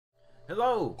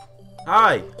Hello.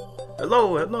 Hi.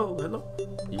 Hello, hello, hello.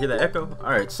 You hear the echo?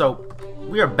 Alright, so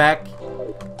we are back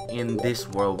in this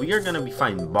world. We are going to be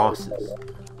fighting bosses.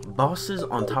 Bosses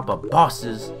on top of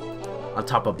bosses on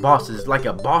top of bosses, like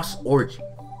a boss orgy,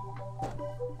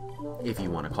 if you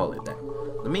want to call it that.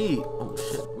 Let me, oh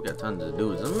shit, we got tons of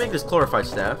dudes. Let me make this glorified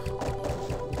staff.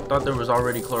 Thought there was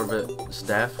already glorified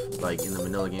staff, like in the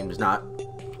vanilla game. It's not.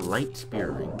 Light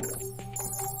spear ring.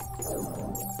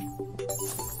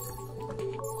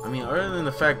 I mean, other than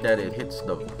the fact that it hits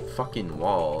the fucking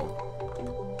wall,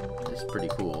 it's pretty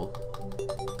cool.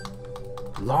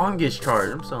 Longest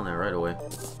charge. I'm selling that right away.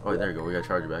 Oh, there you go. We got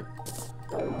charge back.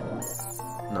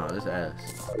 No, this ass.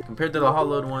 Compared to the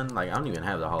hollowed one, like, I don't even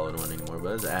have the hollowed one anymore,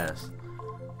 but it's ass.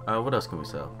 What else can we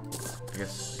sell? I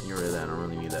guess get rid of that. I don't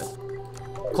really need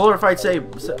that. Glorified staff.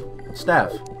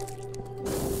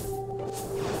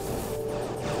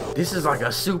 This is like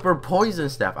a super poison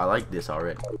staff. I like this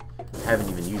already. Haven't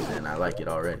even used it and I like it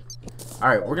already.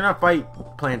 Alright, we're gonna fight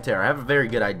Plantera. I have a very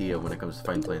good idea when it comes to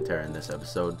fighting Plantera in this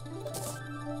episode.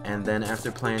 And then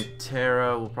after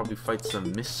Plantera, we'll probably fight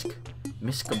some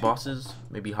Miska bosses.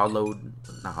 Maybe Hollowed.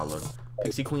 Not Hollowed.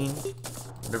 Pixie Queen.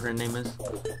 Whatever her name is.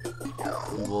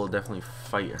 We will definitely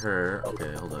fight her.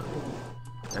 Okay, hold on.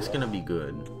 That's gonna be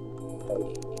good.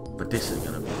 But this is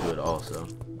gonna be good also.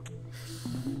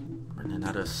 Running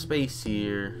out of space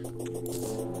here.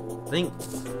 I think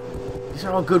these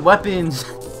are all good weapons.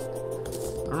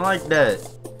 I don't like that.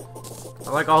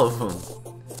 I like all of them.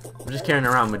 I'm just carrying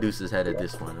around Medusa's head at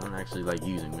this point. I don't actually like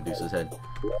using Medusa's head.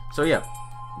 So yeah,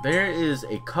 there is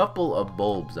a couple of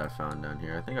bulbs I found down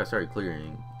here. I think I started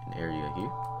clearing an area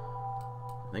here.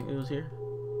 I think it was here.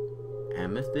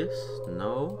 Amethyst?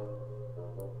 No.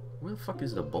 Where the fuck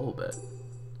is the bulb at?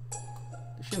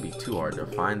 It shouldn't be too hard to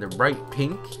find. They're bright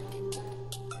pink.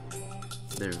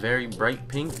 They're very bright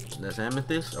pink. That's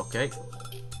amethyst. Okay.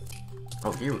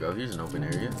 Oh, here we go. Here's an open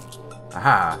area.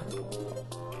 Aha.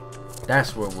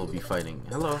 That's where we'll be fighting.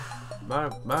 Hello. Bye.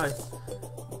 Bye.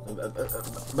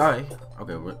 Bye.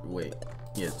 Okay, wait.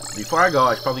 Yeah. Before I go,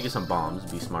 I should probably get some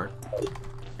bombs. Be smart.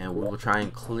 And we will try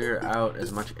and clear out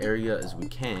as much area as we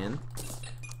can.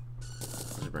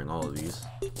 Just bring all of these.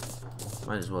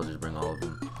 Might as well just bring all of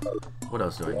them. What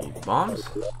else do I need? Bombs?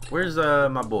 Where's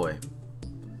my boy?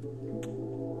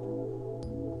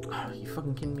 Oh, you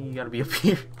fucking kidding me? You gotta be up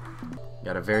here.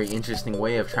 Got a very interesting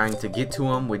way of trying to get to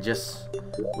him with just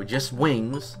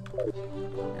wings,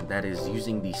 and that is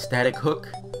using the static hook,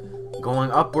 going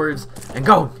upwards and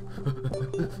go.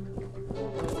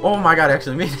 Oh my god! I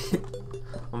actually made it.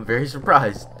 I'm very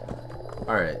surprised.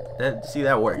 All right, see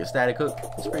that work? A static hook.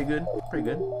 It's pretty good. Pretty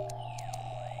good.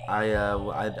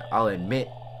 I'll admit,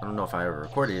 I don't know if I ever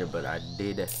recorded it, but I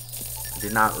did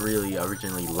not really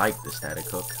originally like the static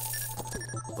hook.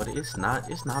 But it's not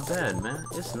bad, man.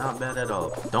 It's not bad at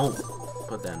all. Don't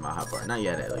put that in my hotbar. Not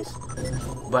yet, at least.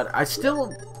 But I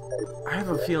have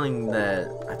a feeling that,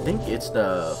 I think it's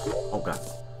the, oh god.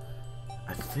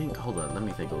 I think, hold on, let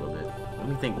me think a little bit. Let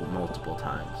me think multiple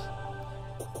times.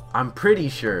 I'm pretty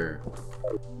sure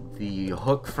the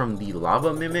hook from the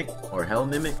lava mimic, or hell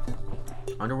mimic,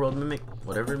 underworld mimic,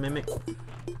 whatever mimic,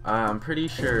 I'm pretty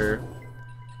sure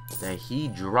that he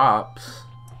drops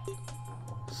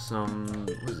some,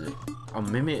 what is it? A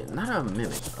mimic, not a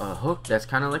mimic, a hook that's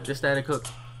kind of like the static hook.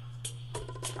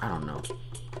 I don't know.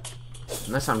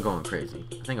 Unless I'm going crazy.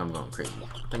 I think I'm going crazy.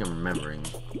 I think I'm remembering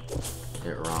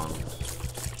it wrong.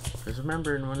 Because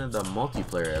remember in one of the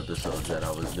multiplayer episodes that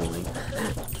I was doing,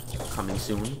 coming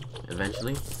soon,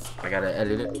 eventually, I gotta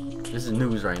edit it. This is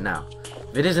news right now.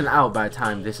 If it isn't out by the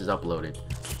time this is uploaded,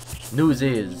 news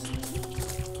is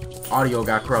audio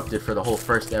got corrupted for the whole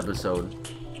first episode,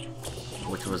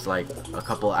 which was like a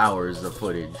couple hours of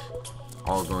footage,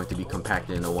 all going to be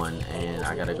compacted into one, and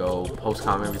I gotta go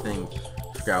post-com everything,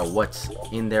 figure out what's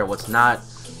in there, what's not.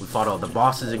 We fought all the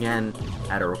bosses again,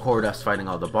 had to record us fighting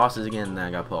all the bosses again, and then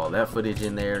I gotta put all that footage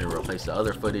in there and replace the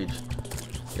other footage.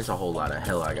 It's a whole lot of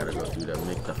hell I gotta go through to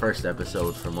make the first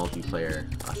episode for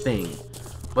multiplayer a thing.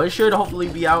 But it should hopefully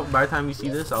be out by the time you see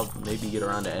this. I'll maybe get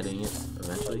around to editing it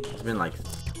eventually. It's been like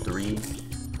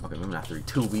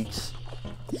 2 weeks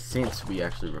since we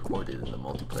actually recorded in the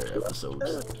multiplayer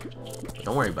episodes.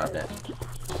 Don't worry about that.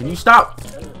 Can you stop?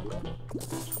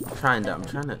 I'm trying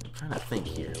to think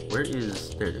here. Where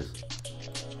is, there it is.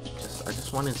 I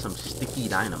just wanted some sticky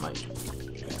dynamite.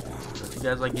 Don't you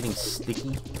guys like getting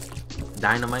sticky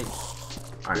dynamite?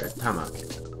 Alright, time out.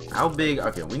 How big?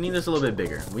 Okay, we need this a little bit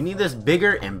bigger. We need this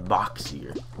bigger and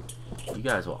boxier. You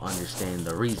guys will understand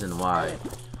the reason why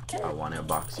I want it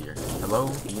boxier. Hello?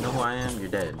 You know who I am? You're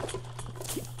dead.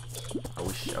 I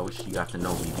wish you got to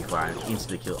know me before I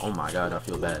insta-kill. Oh my god, I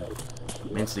feel bad.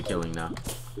 I'm insta-killing now.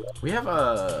 We have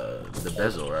the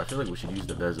Bezor. I feel like we should use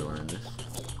the Bezor in this.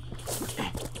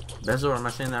 Bezor, am I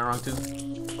saying that wrong too?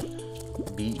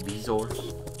 Bezor?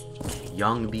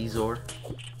 Young Bezor?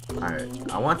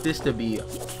 Alright, I want this to be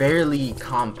fairly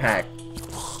compact.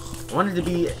 I want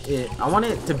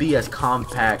it to be as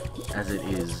compact as it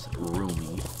is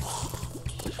roomy.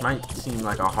 Which might seem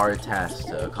like a hard task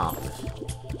to accomplish.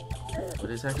 But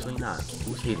it's actually not.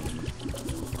 Who's hitting me?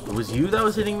 It was you that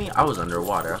was hitting me? I was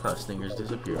underwater. I thought stingers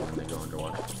disappear when they go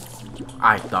underwater.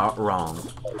 I thought wrong.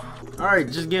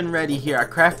 Alright, just getting ready here. I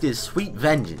crafted Sweet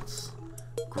Vengeance.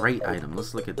 Great item.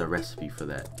 Let's look at the recipe for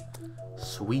that.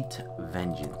 Sweet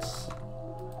Vengeance.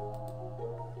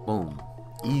 Boom.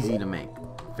 Easy to make.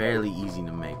 Fairly easy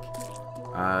to make.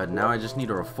 Now I just need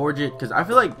to reforge it. Because I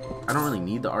feel like I don't really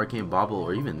need the arcane bauble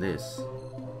or even this.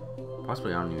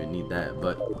 Possibly I don't even need that,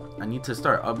 but I need to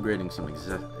start upgrading some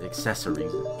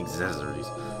accessories,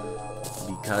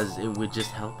 because it would just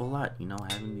help a lot, you know,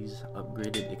 having these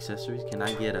upgraded accessories. Can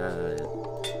I get a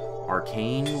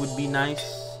arcane? Would be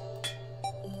nice.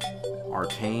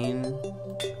 Arcane.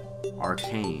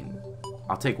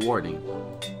 I'll take warding,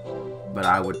 but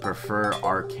I would prefer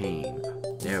arcane.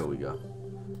 There we go.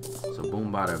 So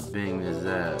boom, bada bing is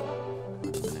that.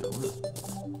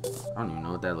 I don't even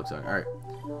know what that looks like. All right.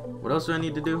 What else do I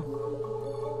need to do?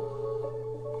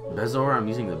 Bezor? I'm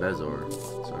using the Bezor,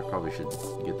 so I probably should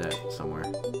get that somewhere.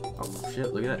 Oh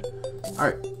shit, look at that.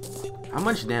 Alright. How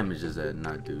much damage does that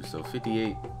not do? So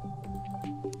 58.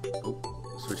 Oh,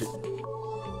 switch it.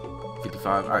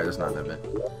 55. Alright, that's not that bad.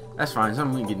 That's fine,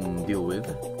 something we can deal with.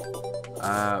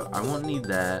 I won't need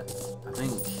that. I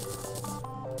think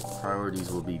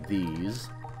priorities will be these.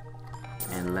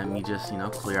 And let me just, you know,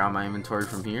 clear out my inventory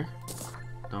from here.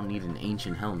 Don't need an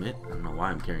ancient helmet. I don't know why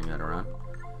I'm carrying that around.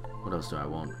 What else do I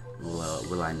want?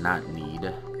 Will I not need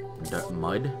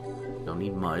mud? Don't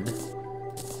need mud.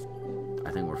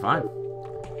 I think we're fine.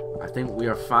 I think we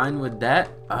are fine with that.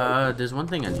 There's one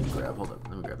thing I need to grab. Hold up.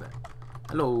 Let me grab that.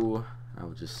 Hello. I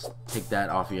will just take that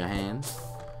off your hands.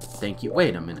 Thank you.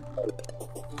 Wait a minute.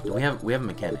 Do we have a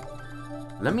mechanic?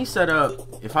 Let me set up.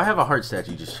 If I have a heart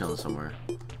statue just chilling somewhere,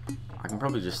 I can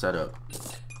probably just set up.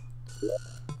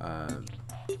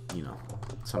 You know,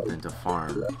 something to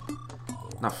farm.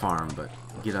 Not farm, but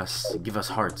give us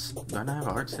hearts. Do I not have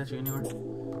a heart statue anywhere?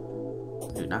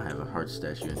 I do not have a heart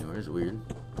statue anywhere. It's weird.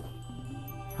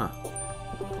 Huh.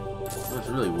 That's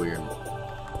really weird.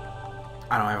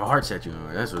 I don't have a heart statue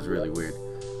anywhere. That's what's really weird.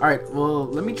 Alright, well,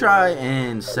 let me try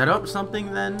and set up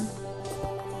something then.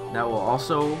 That will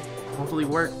also hopefully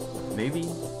work. Maybe?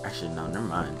 Actually, no, never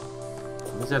mind.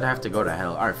 Means I'd have to go to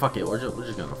hell. Alright, fuck it. We're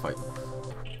just gonna fight.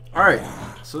 Alright,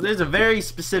 so there's a very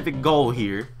specific goal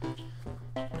here.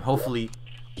 Hopefully,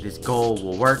 this goal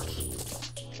will work.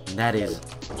 And that is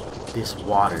this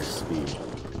water spear.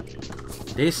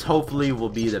 This hopefully will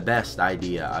be the best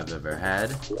idea I've ever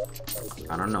had.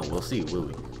 I don't know. We'll see. Will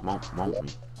we? Won't we?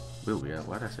 Will we?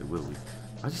 Why did I say will we?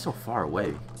 Why is he so far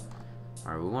away?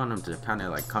 Alright, we want him to kind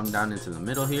of like come down into the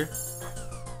middle here.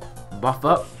 Buff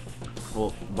up.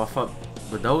 We'll buff up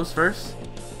with those first.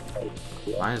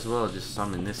 Might as well just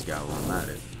summon this guy while I'm at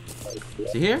it.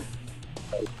 See here?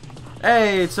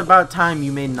 Hey, it's about time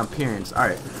you made an appearance.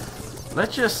 Alright.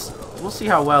 We'll see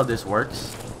how well this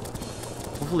works.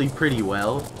 Hopefully pretty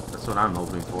well. That's what I'm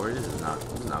hoping for. This is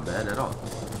not bad at all.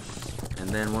 And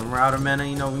then when we're out of mana,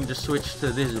 you know, we can just switch to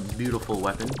this beautiful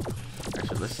weapon.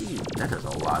 Actually, let's see. That does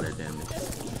a lot of damage.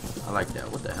 I like that.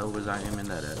 What the hell was I aiming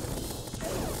that at?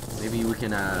 Maybe we can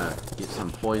get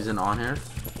some poison on her.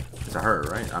 It's a her,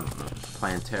 right? I don't know.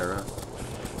 Plantera.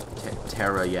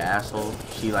 Terra, you asshole.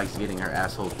 She likes getting her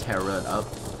asshole terra'd up.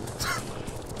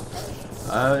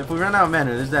 If we run out of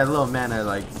mana, there's that little mana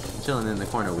like chilling in the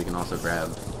corner we can also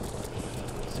grab.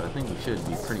 So I think we should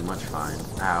be pretty much fine.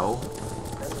 Ow.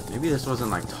 Maybe this wasn't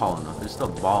like tall enough. There's still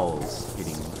balls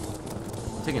hitting me.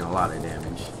 I'm taking a lot of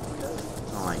damage.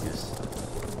 I don't like this.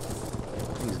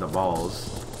 I think it's the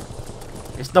balls.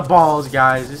 It's the balls,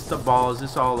 guys. It's the balls.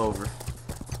 It's all over.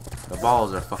 The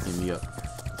balls are fucking me up.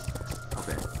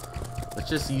 Okay. Let's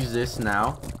just use this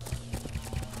now.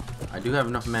 I do have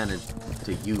enough mana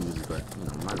to use, but you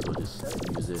know, might as well just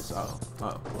use this.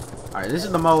 Alright, this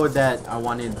is the mode that I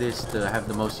wanted this to have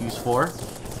the most use for.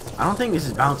 I don't think this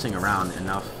is bouncing around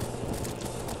enough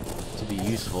to be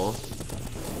useful.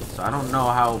 So I don't know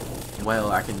how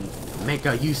well I can make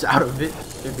a use out of it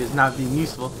if it's not being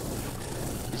useful.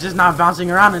 It's just not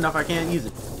bouncing around enough. I can't use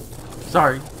it.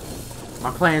 Sorry. My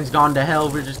plan's gone to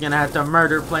hell. We're just gonna have to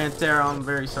murder Plantera. I'm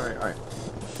very sorry. Alright.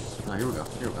 No, here we go.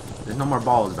 Here we go. There's no more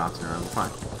balls bouncing around.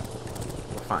 Fine.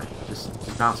 fine.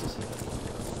 Just bounces.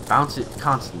 Bounce it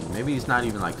constantly. Maybe it's not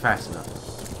even like fast enough.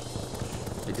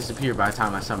 They disappear by the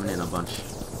time I summon in a bunch.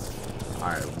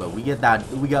 Alright, but we get that.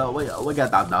 We got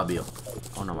that W.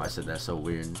 I don't know why I said that so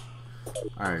weird.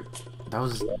 Alright, that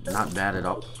was not bad at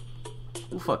all.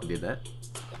 Who fuck did that?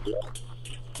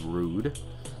 Rude.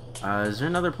 Is there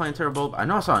another Plantera bulb? I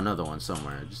know I saw another one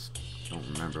somewhere. I just don't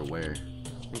remember where.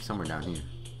 I think somewhere down here.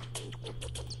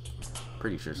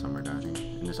 Pretty sure somewhere down here.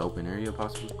 In this open area,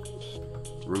 possibly.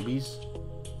 Rubies.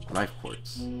 Life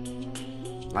quartz.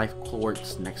 Life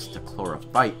quartz next to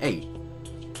chlorophyte. Hey,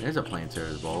 there's a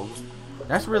Plantera bulb.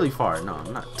 That's really far. No,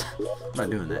 I'm not. I'm not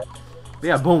doing that. But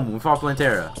yeah, boom. We fought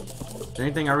Plantera. Is there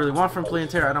anything I really want from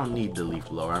Plantera? I don't need the leaf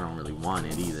blower. I don't really want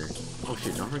it either. Oh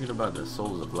shit! Don't forget about the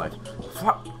souls of life.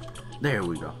 Fuck. There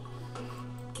we go.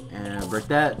 And break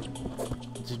that.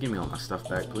 Just give me all my stuff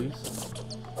back, please.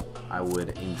 I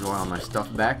would enjoy all my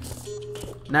stuff back.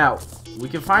 Now, we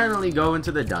can finally go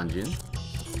into the dungeon,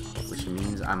 which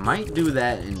means I might do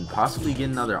that and possibly get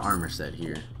another armor set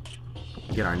here.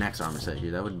 Get our next armor set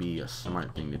here. That would be a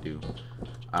smart thing to do.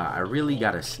 I really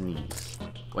gotta sneeze.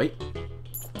 Wait.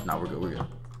 No, we're good. We're good.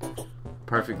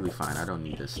 Perfectly fine. I don't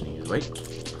need to sneeze. Wait.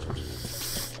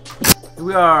 Here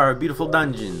we are. Beautiful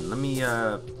dungeon. Let me, you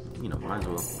know, might as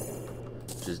well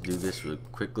just do this real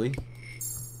quickly.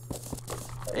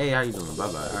 Hey, how you doing?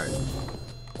 Bye-bye. Alright.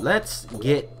 Let's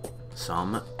get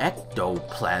some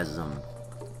ectoplasm.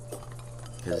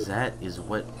 Because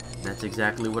that's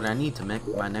exactly what I need to make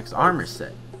my next armor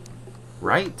set.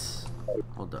 Right?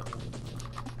 Hold up.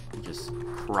 Just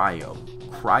cryo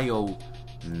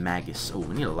magus. Oh,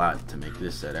 we need a lot to make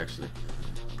this set, actually.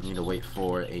 We need to wait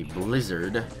for a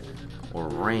blizzard or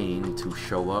rain to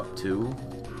show up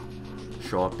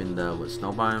in the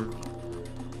snow biome.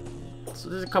 So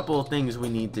there's a couple of things we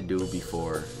need to do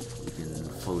before we can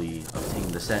fully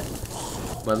obtain the set.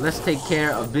 But let's take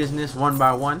care of business one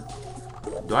by one.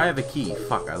 Do I have a key?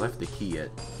 Fuck, I left the key at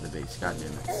the base. God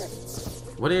damn it.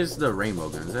 What is the rainbow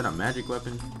gun? Is that a magic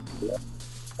weapon?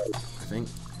 I think.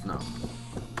 No.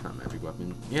 It's not a magic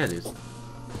weapon. Yeah, it is.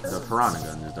 The piranha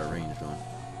gun is the ranged one.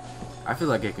 I feel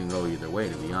like it can go either way,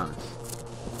 to be honest.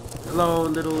 Hello,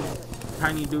 little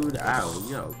tiny dude. Ow,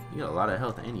 yo. You got a lot of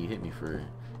health and you hit me for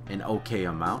an okay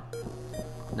amount.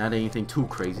 Not anything too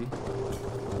crazy.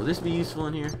 Will this be useful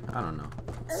in here? I don't know.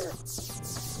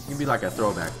 It can be like a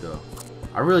throwback, though.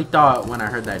 I really thought when I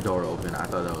heard that door open, I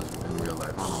thought that was in real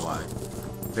life. I don't know why.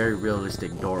 Very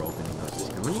realistic door opening.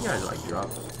 And when you guys like drop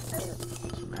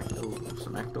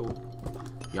some ecto,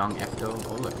 young ecto.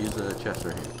 Oh look, here's a chest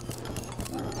right here.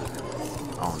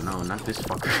 Oh no, not this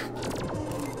fucker.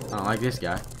 I don't like this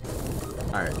guy.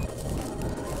 All right,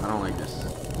 I don't like this.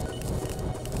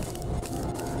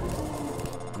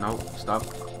 No, stop.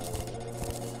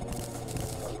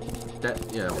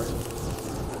 Yeah, that works.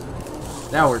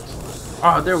 That works.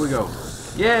 Oh, there we go.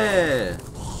 Yeah.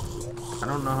 I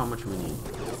don't know how much we need.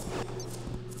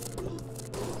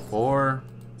 4,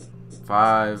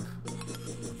 5,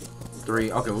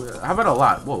 3. Okay, how about a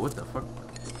lot? Whoa, what the fuck?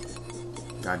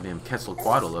 Goddamn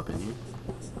Quetzalcoatl up in here.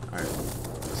 Alright,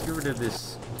 let's get rid of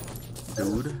this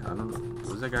dude. I don't know.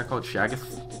 What's that guy called? Shagath?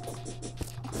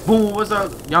 Boom, what's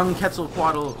up? Young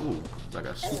Quetzalcoatl. Ooh, it's like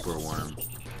a super worm.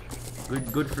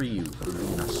 Good for you for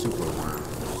being a super worm.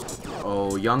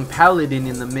 Oh, young paladin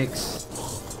in the mix.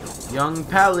 Young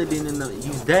paladin in the.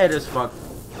 He's dead as fuck.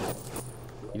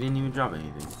 He didn't even drop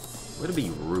anything. Would it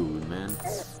be rude, man?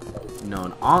 You know,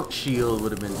 an Ankh shield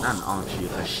would have been. Not an Ankh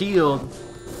shield. A shield.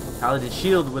 Paladin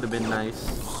shield would have been nice.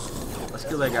 Let's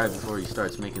kill that guy before he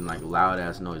starts making like loud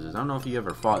ass noises. I don't know if you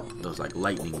ever fought those like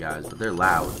lightning guys, but they're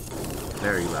loud.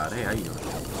 Very loud. Hey, how you doing?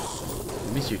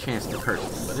 You missed your chance to curse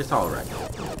me, but it's alright.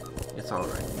 It's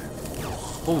alright, man.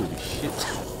 Holy shit.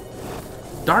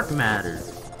 Dark matter.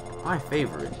 My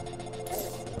favorite.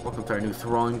 Welcome to our new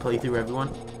throwing playthrough, everyone.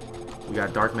 We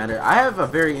got dark matter. I have a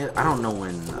very... I don't know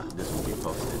when this will be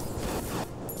posted,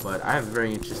 but I have a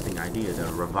very interesting idea to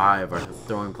revive our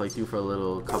throwing playthrough for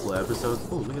a couple of episodes.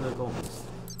 Oh, look at that goals.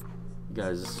 You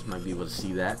guys might be able to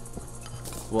see that.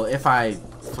 Well, if I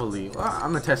fully... Well,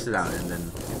 I'm going to test it out, and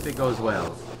then if it goes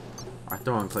well, our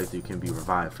throwing playthrough can be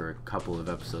revived for a couple of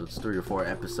episodes. 3 or 4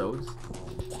 episodes.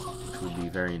 Which would be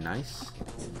very nice.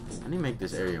 I need to make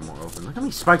this area more open. Look how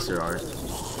many spikes there are.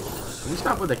 Can we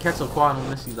stop with the Quetzalcoatl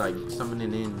unless he's like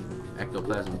summoning in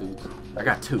ectoplasm dudes? I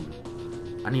got 2.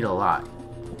 I need a lot.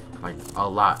 Like, a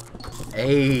lot.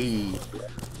 Hey!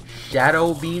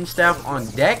 Shadow beam staff on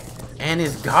deck and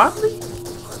is godly?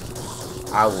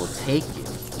 I will take it.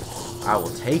 I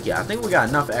will take it. I think we got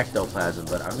enough ectoplasm,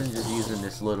 but I've been just using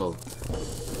this little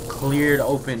cleared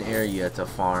open area to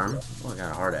farm. Oh, I got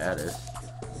a heart of Addis.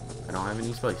 I don't have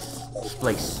any space.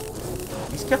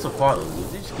 These Quetzalcoatlus, dude,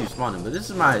 they just keep spawning. But this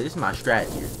is my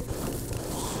strat here.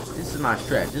 This is my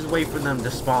strat. Just wait for them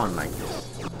to spawn like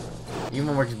this.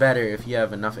 Even works better if you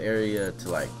have enough area to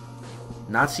like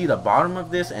not see the bottom of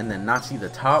this and then not see the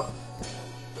top,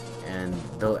 and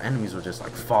the enemies will just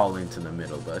like fall into the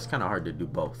middle. But it's kind of hard to do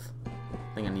both.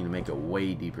 I think I need to make it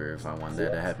way deeper if I want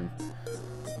that to happen.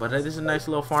 But this is a nice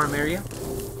little farm area,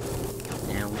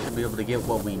 and we should be able to get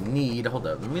what we need. Hold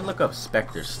up, let me look up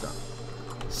Spectre stuff.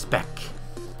 Spec.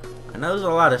 I know there's a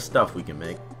lot of stuff we can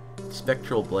make.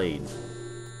 Spectral blade.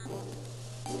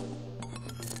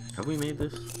 Have we made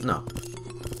this? No.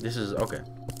 This is okay.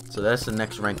 So that's the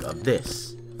next rank of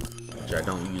this, which I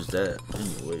don't use that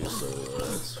anyway, so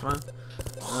that's fine.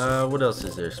 What else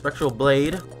is there? Spectral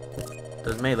blade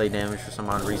does melee damage for some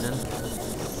odd reason.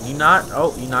 You not?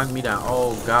 Oh, you knocked me down.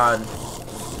 Oh God.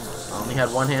 I only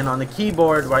had one hand on the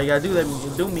keyboard. Why you gotta do that?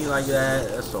 You do me like that?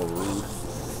 That's so rude.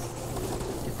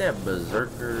 Get that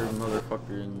berserker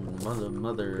motherfucker,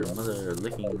 mother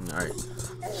licking. All right,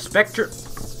 Spectre.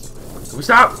 Can we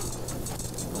stop?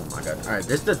 Oh my God. All right,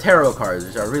 this is the tarot cards,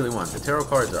 which I really want. The tarot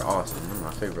cards are awesome. One of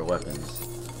my favorite weapons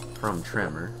from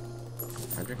Tremor.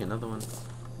 Can I drink another one?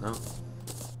 No.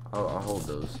 I'll hold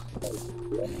those.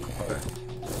 Okay.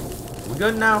 We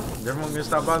good now? Is everyone gonna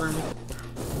stop bothering me?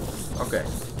 Okay.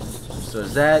 So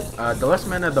is that the less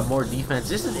mana, the more defense.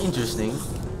 This is interesting.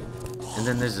 And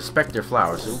then there's the Spectre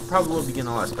flower, so we probably will be getting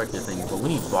a lot of Spectre things, but we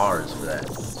need bars for that.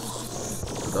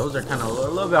 So those are kind of a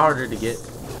little bit harder to get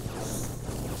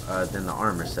than the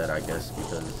armor set, I guess,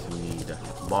 because you need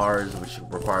bars, which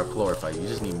require chlorophyte. You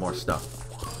just need more stuff.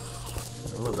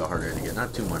 A little bit harder to get,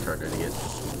 not too much harder to get.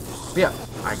 But yeah,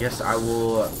 I guess I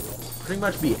will pretty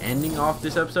much be ending off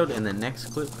this episode in the next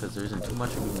clip, because there isn't too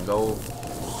much we can go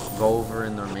over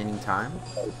in the remaining time.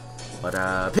 But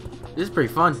this is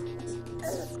pretty fun.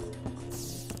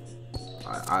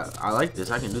 I like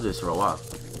this. I can do this for a while.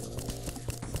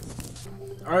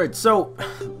 Alright, so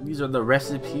these are the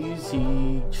recipes.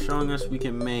 He's showing us we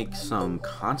can make some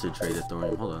concentrated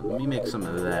thorium. Hold on, let me make some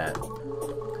of that,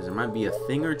 because there might be a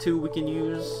thing or two we can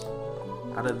use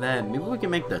out of that. Maybe we can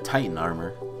make the Titan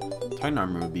armor. Titan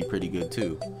armor would be pretty good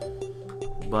too.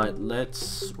 But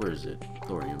let's, where is it?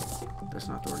 Thorium. That's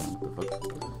not thorium. What the fuck?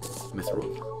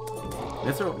 Mithril.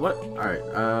 Mithril? What? Alright,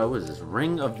 what is this?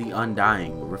 Ring of the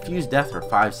Undying. Refuse death for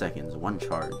 5 seconds. 1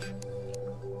 charge.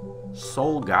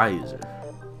 Soul Geyser.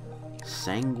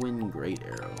 Sanguine Great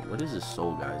Arrow. What is a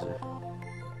Soul Geyser?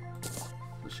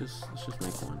 Let's just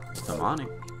make one. It's demonic.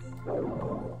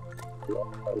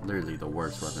 Literally the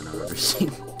worst weapon I've ever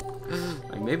seen.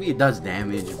 Like, maybe it does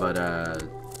damage, but I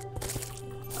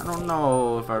don't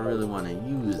know if I really want to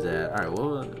use that. Alright,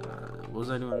 what was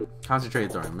I doing?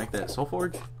 Concentrated thorium. Make that Soul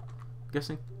Forge? I'm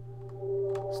guessing.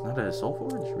 It's not a Soul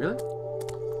Forge? Really?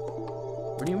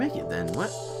 Where do you make it then?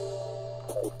 What?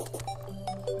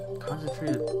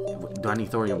 Concentrated. Do I need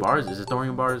thorium bars? Is it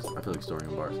thorium bars? I feel like it's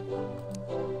thorium bars.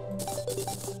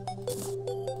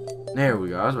 There we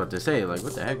go. I was about to say, like,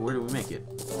 what the heck? Where do we make it?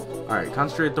 Alright,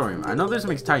 concentrated thorium. I know this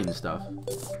makes Titan stuff.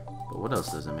 But what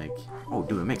else does it make? Oh,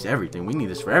 dude, it makes everything. We need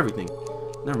this for everything.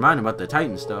 Never mind about the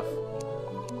Titan stuff.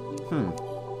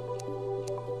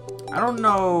 I don't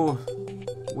know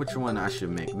which one I should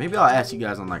make. Maybe I'll ask you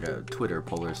guys on, like, a Twitter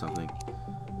poll or something.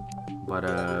 But,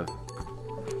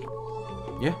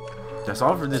 yeah. That's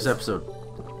all for this episode.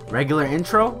 Regular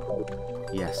intro?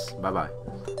 Yes. Bye-bye.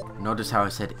 Notice how I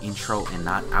said intro and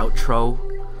not outro?